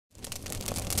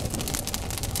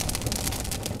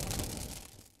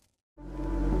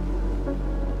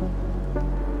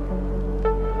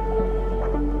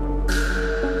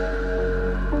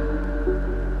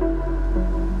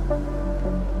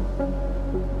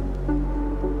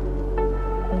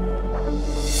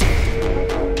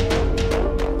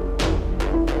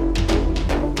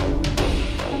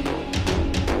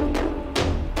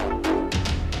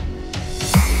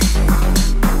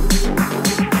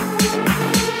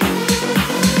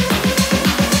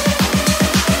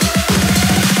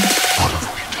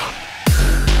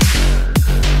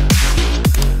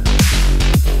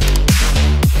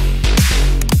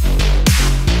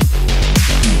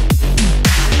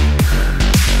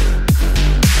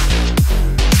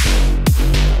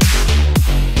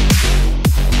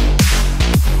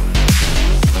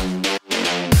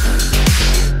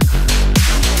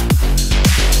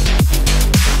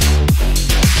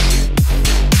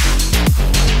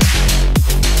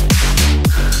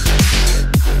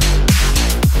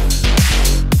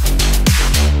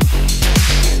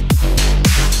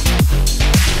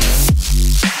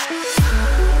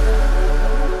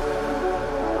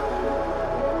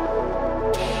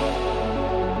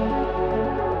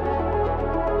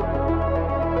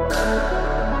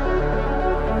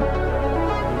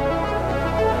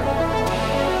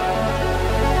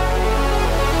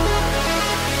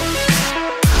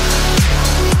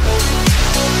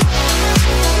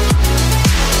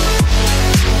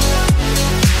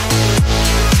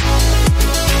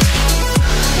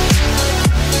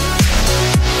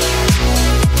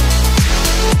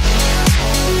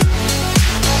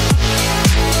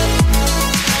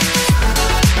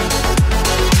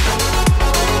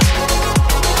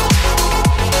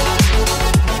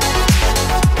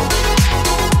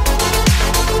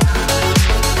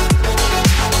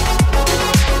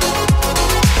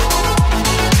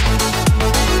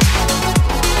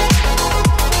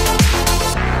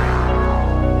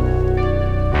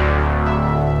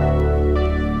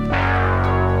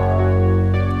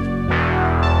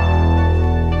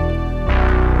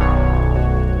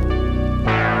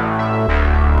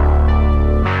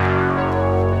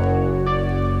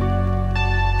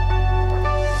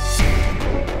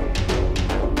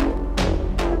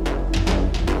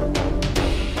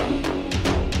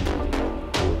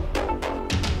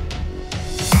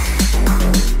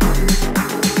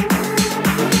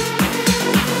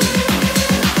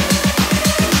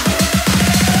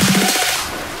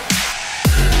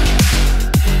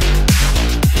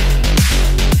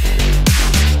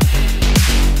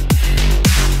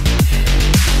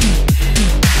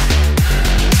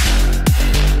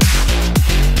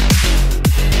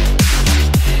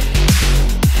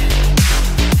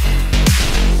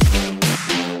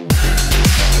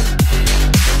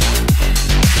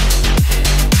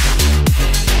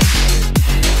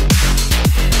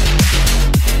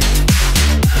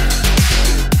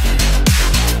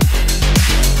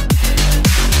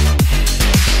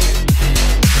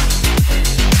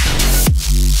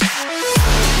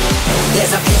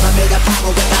of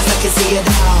power with eyes that can see it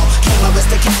all. Cameras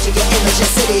to capture your image at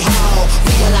City Hall.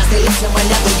 Realize they listen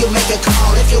whenever you make a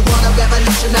call. If you want a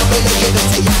revolution, I really give it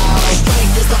to y'all.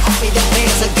 Strength is the army that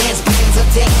bands against bands of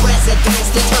dead presidents,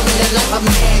 determining life of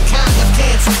mankind of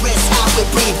cancerous. How we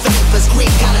breathe vapors,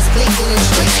 Greek got us blinking in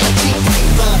streets like cheap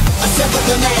paper. Assemble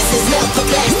the masses, melt the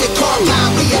plastic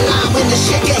carbine. Realign when the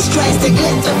shit gets drastic.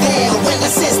 Lift the veil when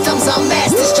the system's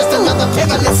unmasked. It's just another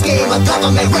pyramid scheme, a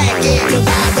government racket.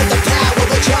 Divide with the power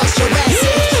with Jauz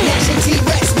Jurassic. Gnashing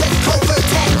T-Rex with covert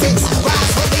tactics.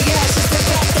 Rise from the ashes to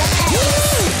back the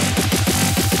ashes.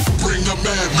 Bring the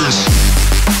madness.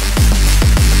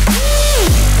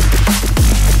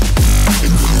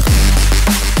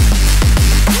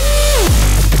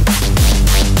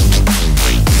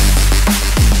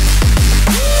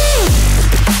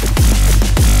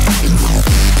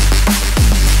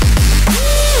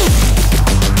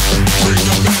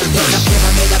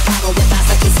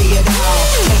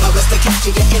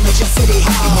 Capture your image at City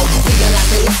Hall. Realize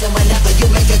they listen whenever you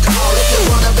make a call. If you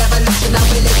want a revolution, I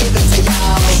really give it to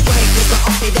y'all. Strength is the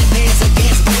army that bands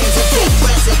against bands of dead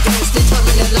presidents,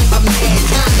 determining life of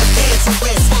mankind of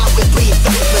cancerous. How we breathe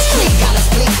vapors, Greek got us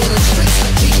blinking in streets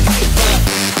like cheap paper.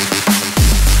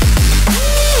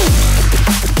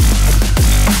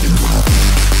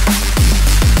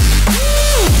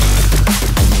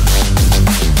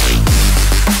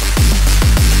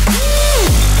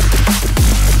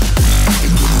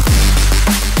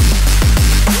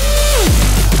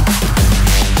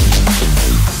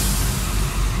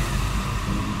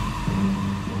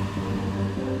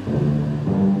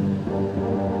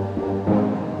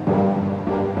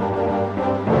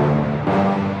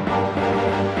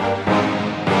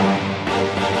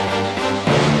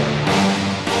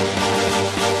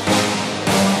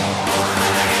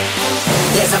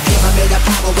 There's a pyramid of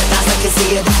power with eyes that can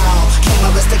see it all.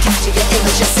 Cameras to capture your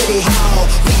image at City Hall.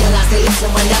 Realize they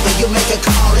listen whenever you make a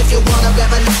call. If you want a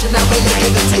revolution, I really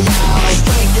give it to y'all.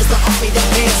 Strength is the army that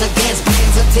bands against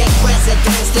bands of dead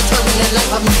presidents, determining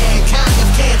life of mankind of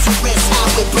cancerous. How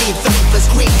we breathe vapors,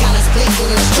 Greek got us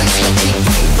blinking in streets like cheap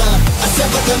paper.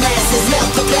 Assemble the masses, melt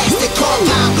the plastic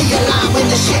carbine. Realign when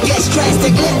the shit gets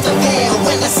drastic. Lift the veil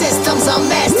when the system's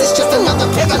unmasked. It's just another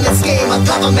pyramid scheme, a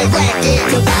government racket.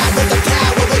 Divide with the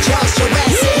power with Jauz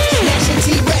Jurassic. Gnashing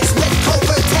T-Rex with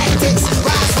covert tactics.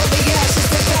 Rise from the ashes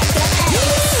to back the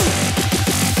ashes.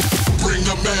 Bring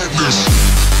the madness.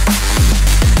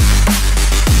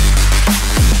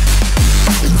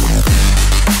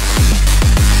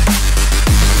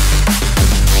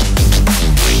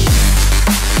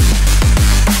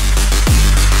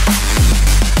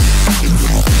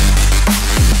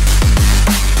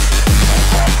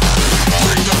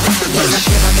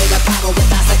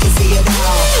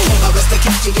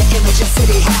 Capture your image at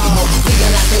City Hall.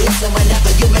 Realize they listen whenever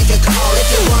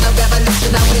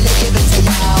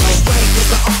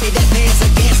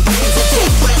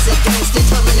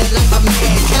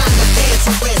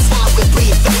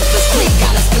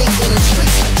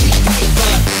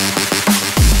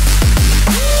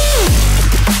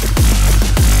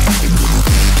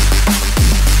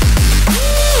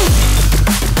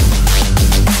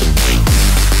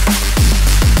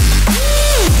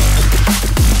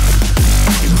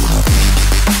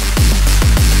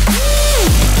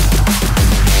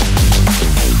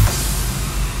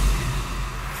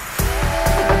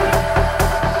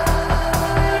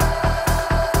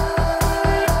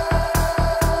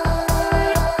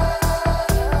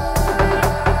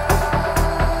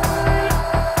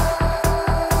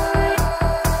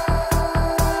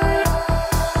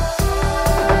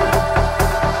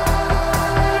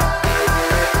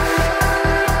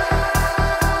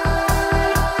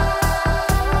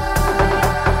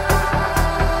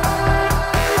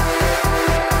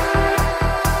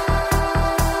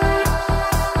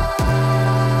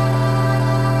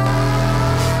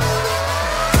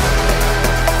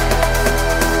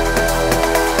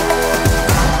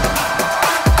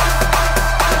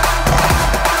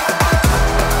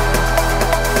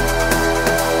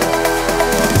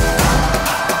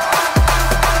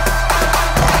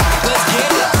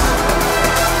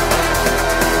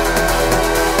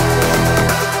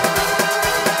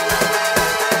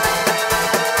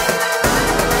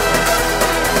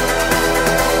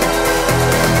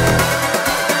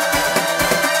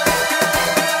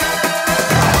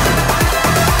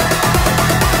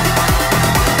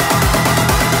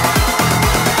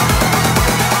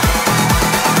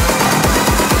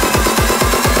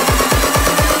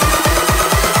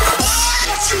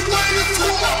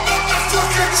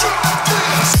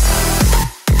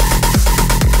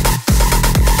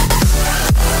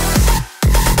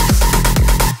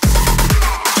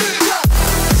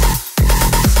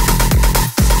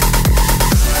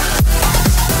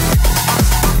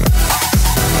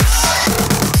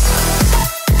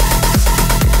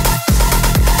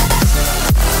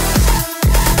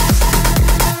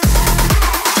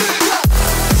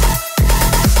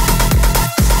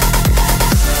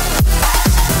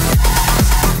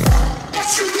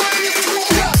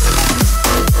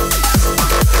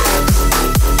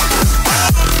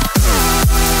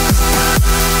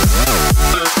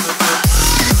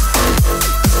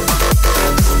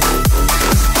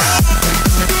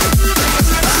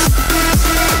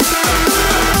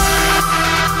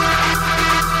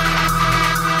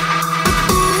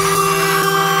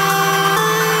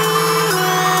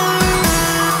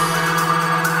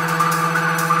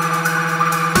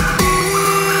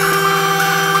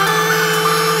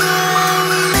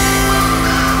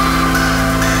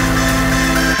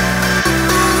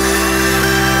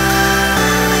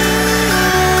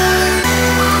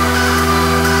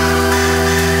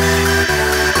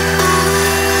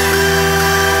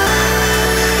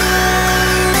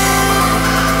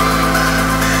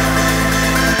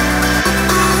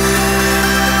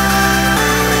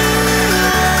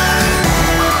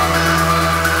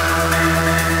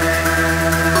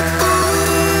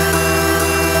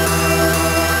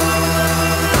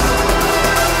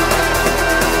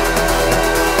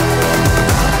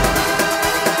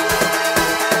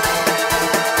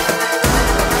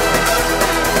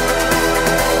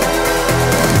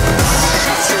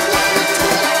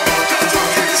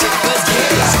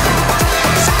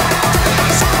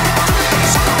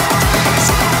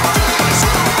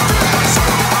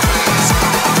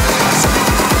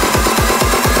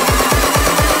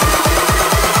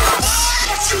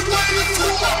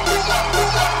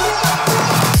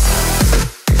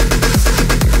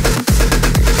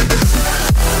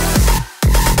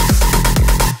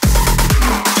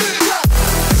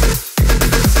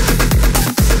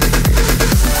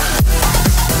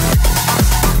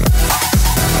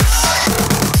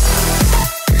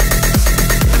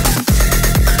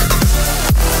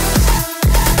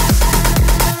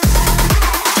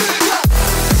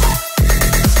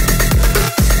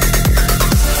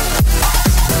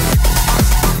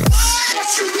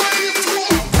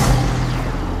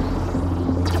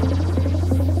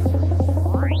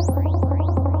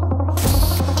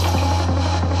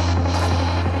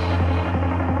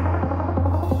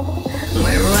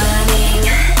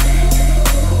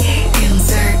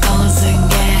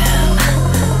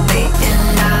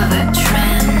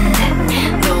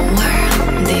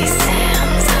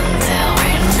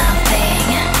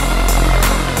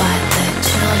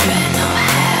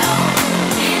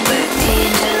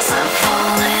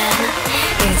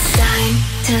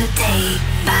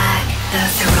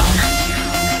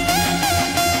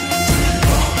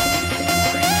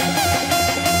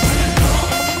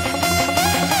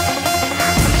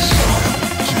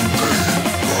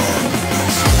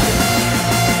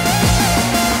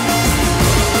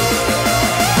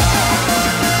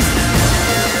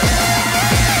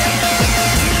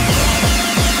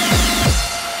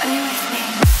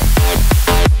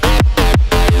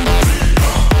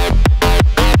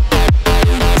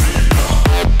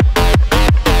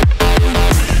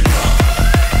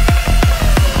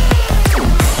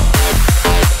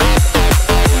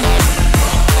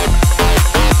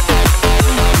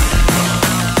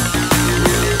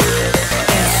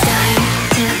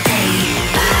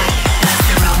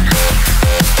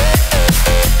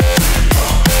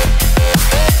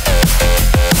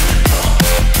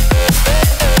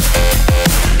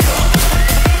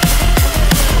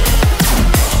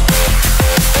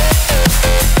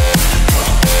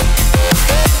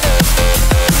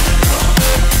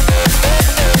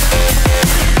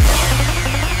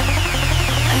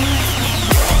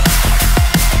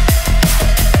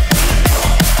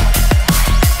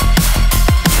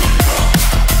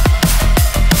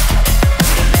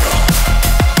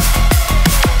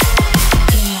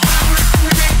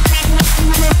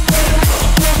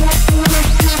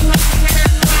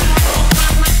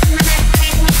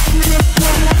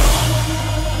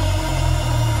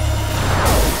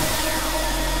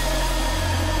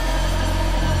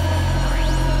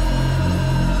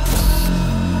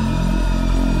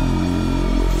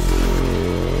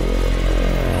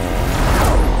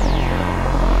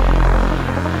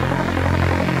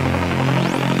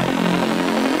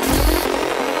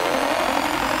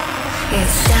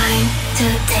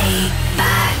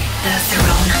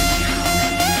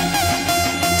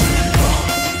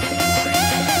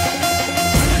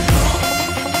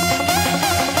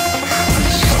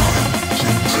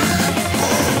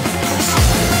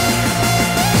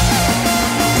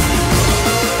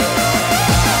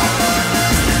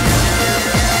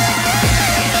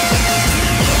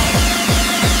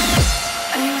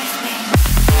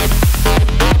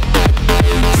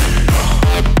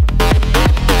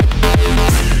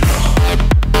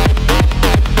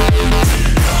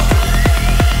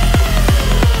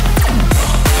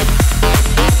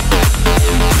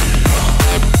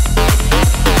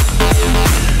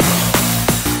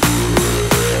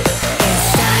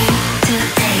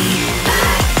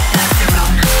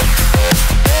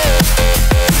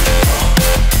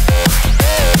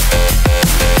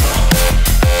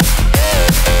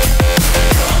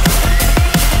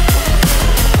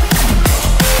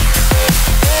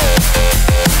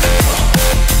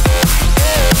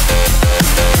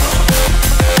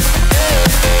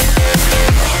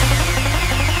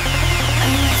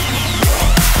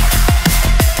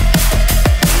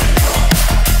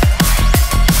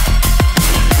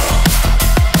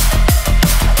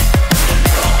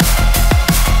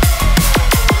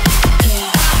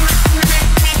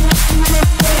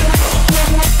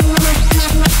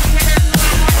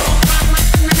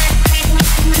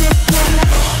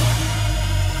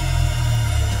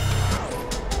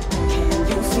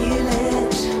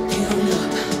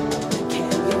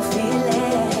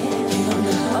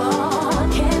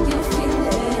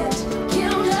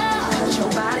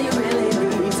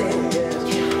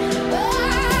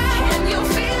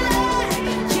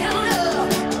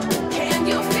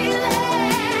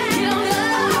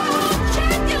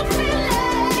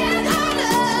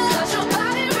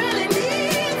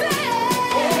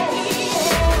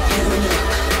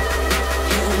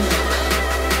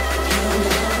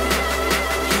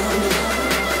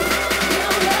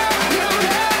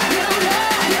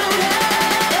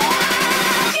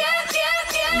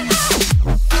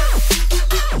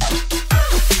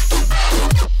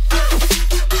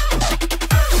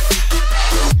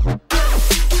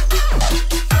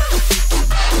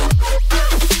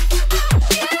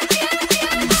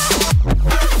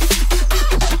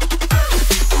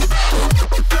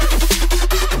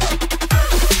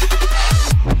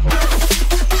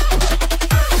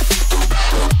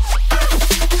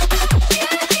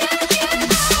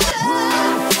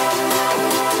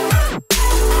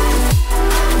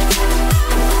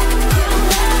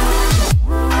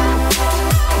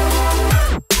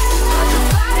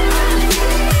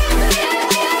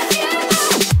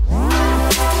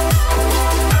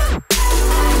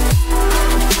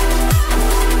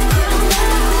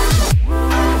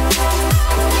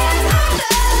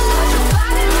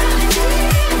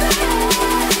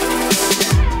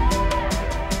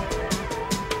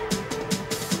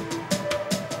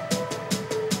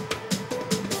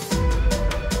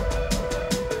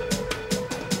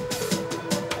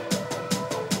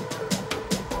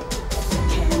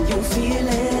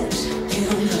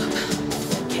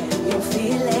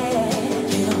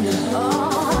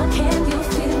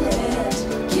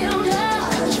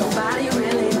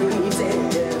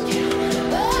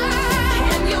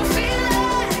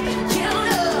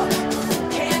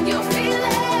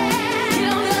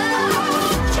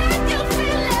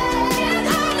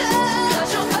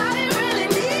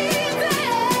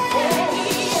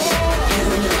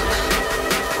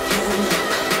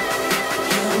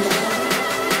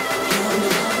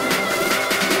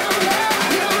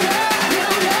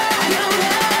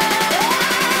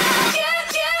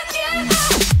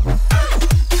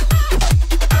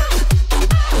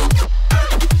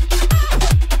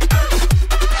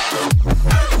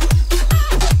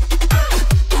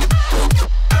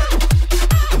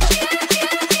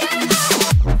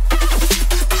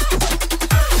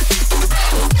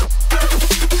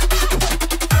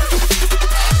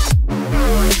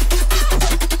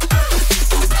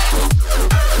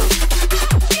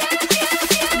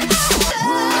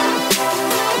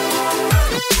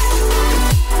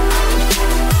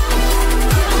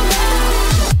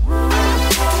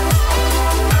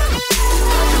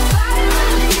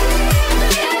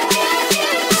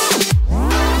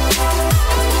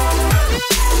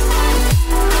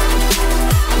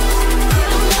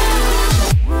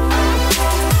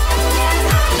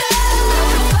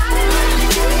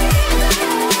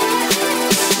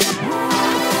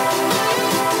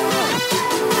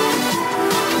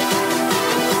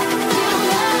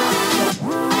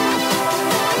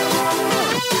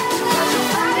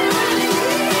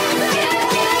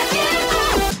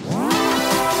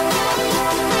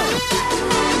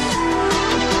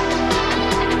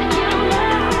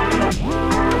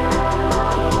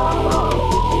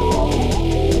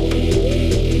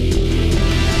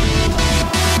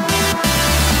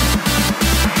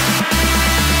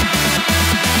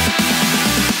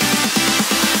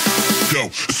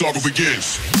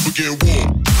begins. Begin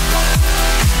war.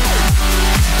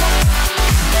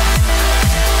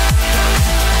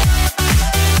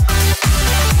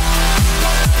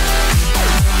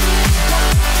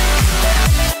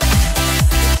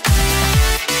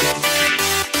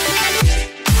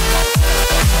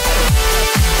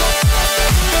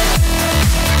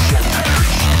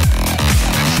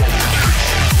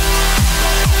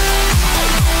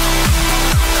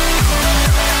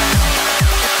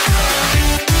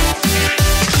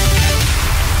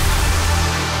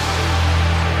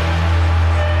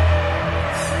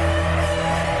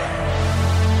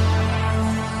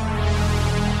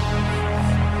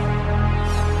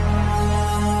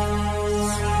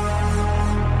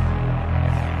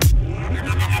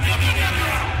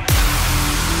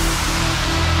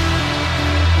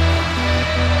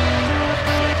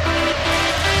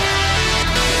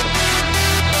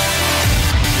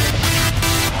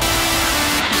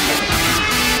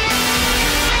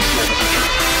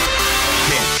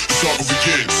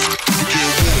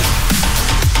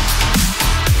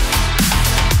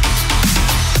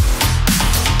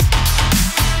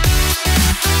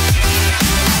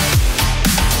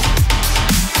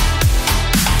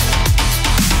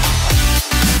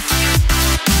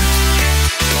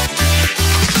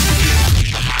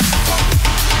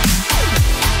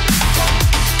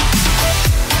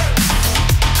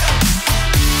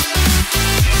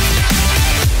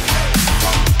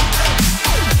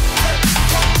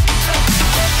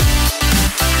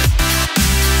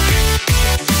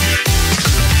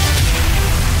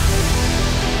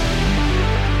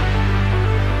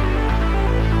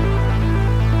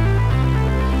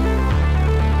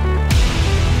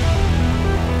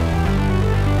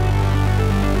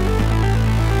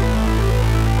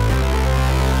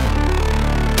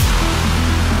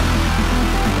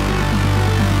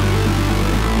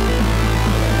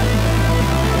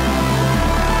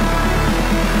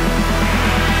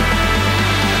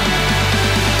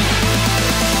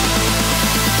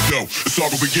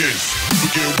 Saga begins.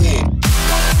 Begin war.